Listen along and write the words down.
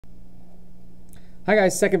Hi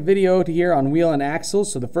guys, second video to here on wheel and axle.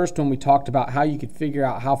 So the first one we talked about how you could figure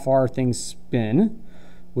out how far things spin,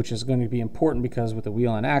 which is going to be important because with the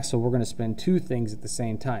wheel and axle we're going to spin two things at the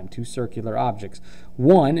same time, two circular objects.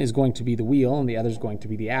 One is going to be the wheel and the other is going to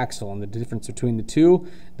be the axle, and the difference between the two,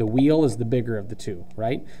 the wheel is the bigger of the two,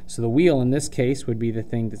 right? So the wheel in this case would be the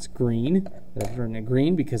thing that's green,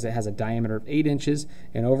 because it has a diameter of 8 inches,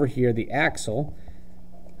 and over here the axle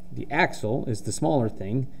is the smaller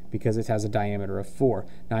thing because it has a diameter of 4.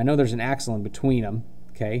 Now I know there's an axle in between them,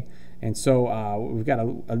 okay? And so we've got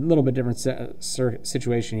a little bit different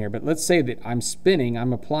situation here, but let's say that I'm spinning,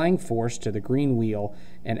 I'm applying force to the green wheel,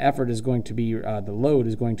 and effort is going to be, the load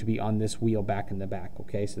is going to be on this wheel back in the back,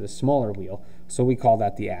 okay? So the smaller wheel, so we call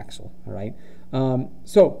that the axle, all right?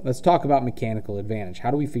 So let's talk about mechanical advantage.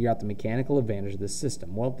 How do we figure out the mechanical advantage of this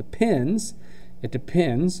system? Well, it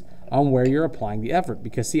depends on where you're applying the effort,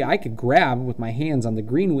 because see, I could grab with my hands on the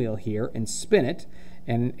green wheel here and spin it,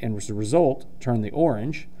 and as a result turn the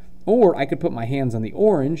orange, or I could put my hands on the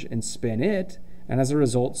orange and spin it, and as a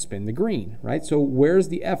result spin the green, right? So where's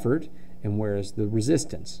the effort and where's the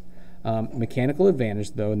resistance? Mechanical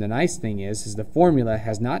advantage though, and the nice thing is the formula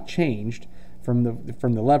has not changed from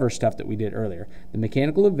the lever stuff that we did earlier. The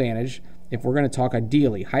mechanical advantage, if we're going to talk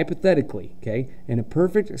ideally, hypothetically, okay, in a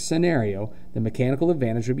perfect scenario, the mechanical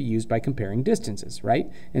advantage would be used by comparing distances, right?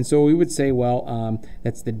 And so we would say, well,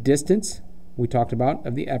 that's the distance we talked about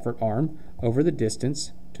of the effort arm over the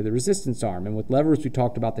distance to the resistance arm. And with levers, we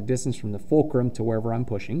talked about the distance from the fulcrum to wherever I'm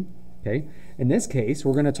pushing, okay? In this case,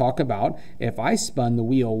 we're going to talk about if I spun the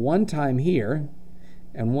wheel one time here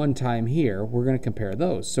and one time here, we're going to compare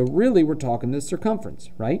those. So really, we're talking the circumference,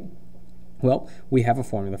 right? Well, we have a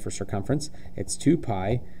formula for circumference. It's 2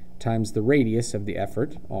 pi times the radius of the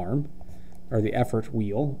effort arm, or the effort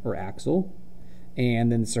wheel or axle.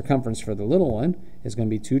 And then the circumference for the little one is going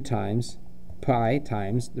to be 2 times pi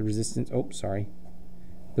times the resistance,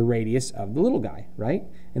 the radius of the little guy, right?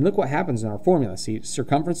 And look what happens in our formula. See,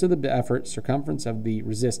 circumference of the effort, circumference of the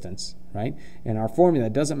resistance, right? In our formula,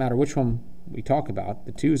 it doesn't matter which one we talk about.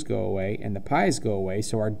 The 2's go away and the pi's go away.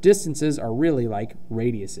 So our distances are really like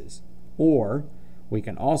radiuses. Or we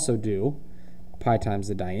can also do pi times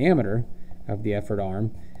the diameter of the effort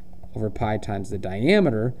arm over pi times the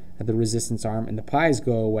diameter of the resistance arm, and the pi's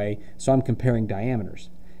go away, so I'm comparing diameters.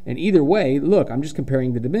 And either way, look, I'm just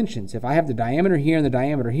comparing the dimensions. If I have the diameter here and the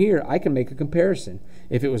diameter here, I can make a comparison.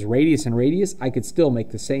 If it was radius and radius, I could still make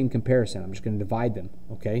the same comparison. I'm just going to divide them,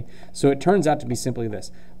 okay? So it turns out to be simply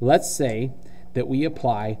this. Let's say that we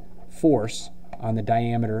apply force on the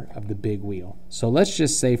diameter of the big wheel. So let's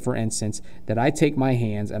just say, for instance, that I take my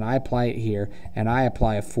hands and I apply it here, and I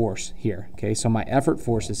apply a force here, okay? So my effort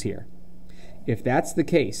force is here. If that's the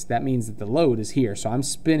case, that means that the load is here. So I'm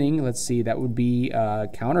spinning, let's see, that would be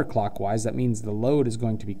counterclockwise. That means the load is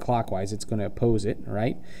going to be clockwise. It's going to oppose it,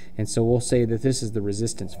 right? And so we'll say that this is the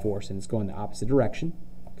resistance force, and it's going the opposite direction,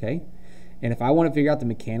 okay? And if I want to figure out the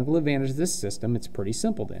mechanical advantage of this system, it's pretty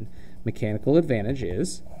simple then. Mechanical advantage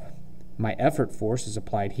is my effort force is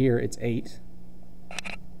applied here, it's 8.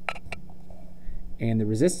 And the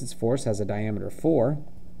resistance force has a diameter of 4.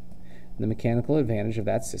 The mechanical advantage of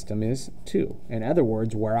that system is 2. In other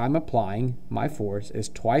words, where I'm applying my force is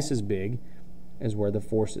twice as big as where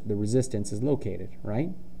the resistance is located, right?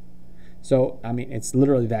 So, I mean, it's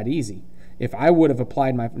literally that easy. If I would have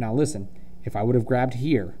applied now listen, if I would have grabbed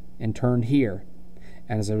here and turned here,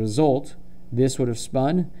 and as a result, this would have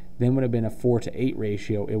spun, then would have been a 4:8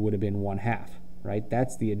 ratio, it would have been 1/2, right?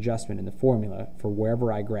 That's the adjustment in the formula for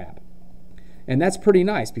wherever I grab. And that's pretty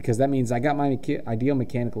nice because that means I got my ideal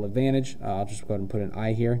mechanical advantage. I'll just go ahead and put an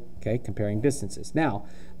I here, okay, comparing distances. Now,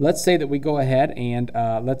 let's say that we go ahead and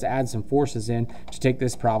let's add some forces in to take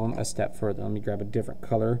this problem a step further. Let me grab a different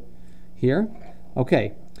color here.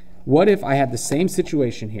 Okay, what if I had the same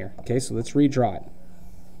situation here? Okay, so let's redraw it.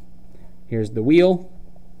 Here's the wheel.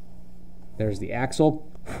 There's the axle.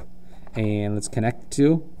 And let's connect the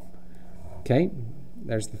two. Okay,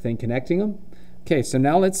 there's the thing connecting them. Okay, so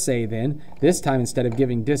now let's say then, this time instead of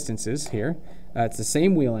giving distances here, it's the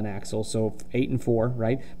same wheel and axle, so 8 and 4,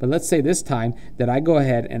 right? But let's say this time that I go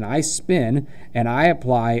ahead and I spin and I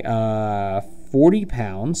apply 40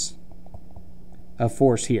 pounds of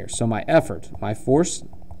force here. So my force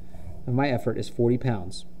of my effort is 40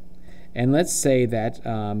 pounds. And let's say that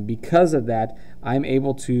because of that, I'm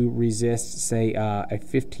able to resist, say, a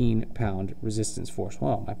 15-pound resistance force.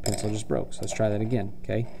 Well, my pencil just broke, so let's try that again,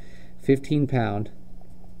 okay? 15 pound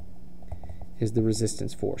is the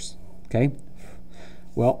resistance force, okay?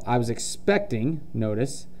 Well, I was expecting,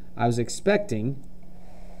 notice, I was expecting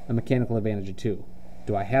a mechanical advantage of 2.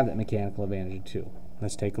 Do I have that mechanical advantage of 2?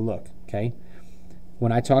 Let's take a look, okay?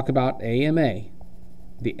 when I talk about AMA,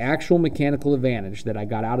 the actual mechanical advantage that I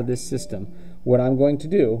got out of this system, what I'm going to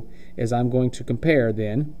do is I'm going to compare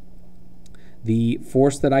then the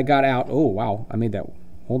force that I got out. Oh, wow, I made that.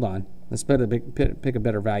 Hold on. Let's pick a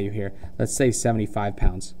better value here. Let's say 75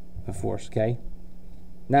 pounds of force, okay?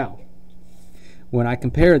 Now, when I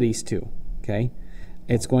compare these two, okay,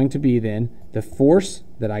 it's going to be then the force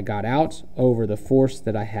that I got out over the force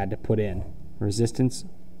that I had to put in. Resistance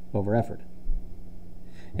over effort.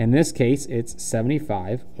 In this case, it's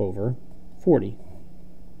 75 over 40.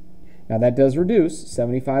 Now that does reduce.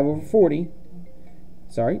 75 over 40.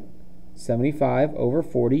 Sorry. 75 over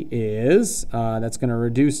 40 is, that's going to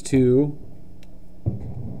reduce to,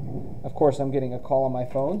 of course I'm getting a call on my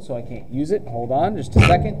phone so I can't use it. Hold on just a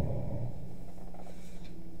second.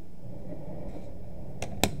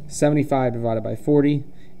 75 divided by 40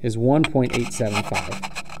 is 1.875.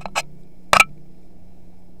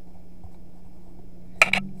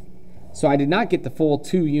 So I did not get the full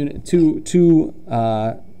two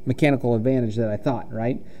mechanical advantage that I thought,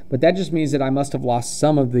 right? But that just means that I must have lost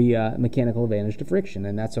some of the mechanical advantage to friction,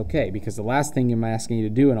 and that's okay, because the last thing I'm asking you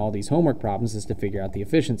to do in all these homework problems is to figure out the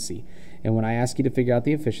efficiency. And when I ask you to figure out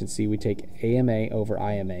the efficiency, we take AMA over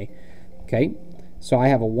IMA. Okay, so I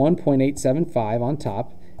have a 1.875 on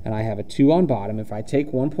top, and I have a 2 on bottom. If I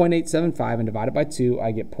take 1.875 and divide it by 2,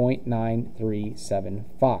 I get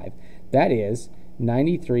 0.9375. That is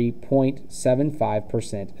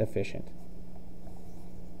 93.75% efficient.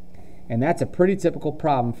 And that's a pretty typical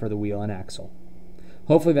problem for the wheel and axle.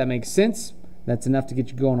 Hopefully that makes sense. That's enough to get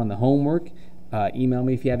you going on the homework. Email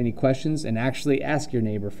me if you have any questions, and actually ask your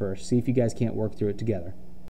neighbor first. See if you guys can't work through it together.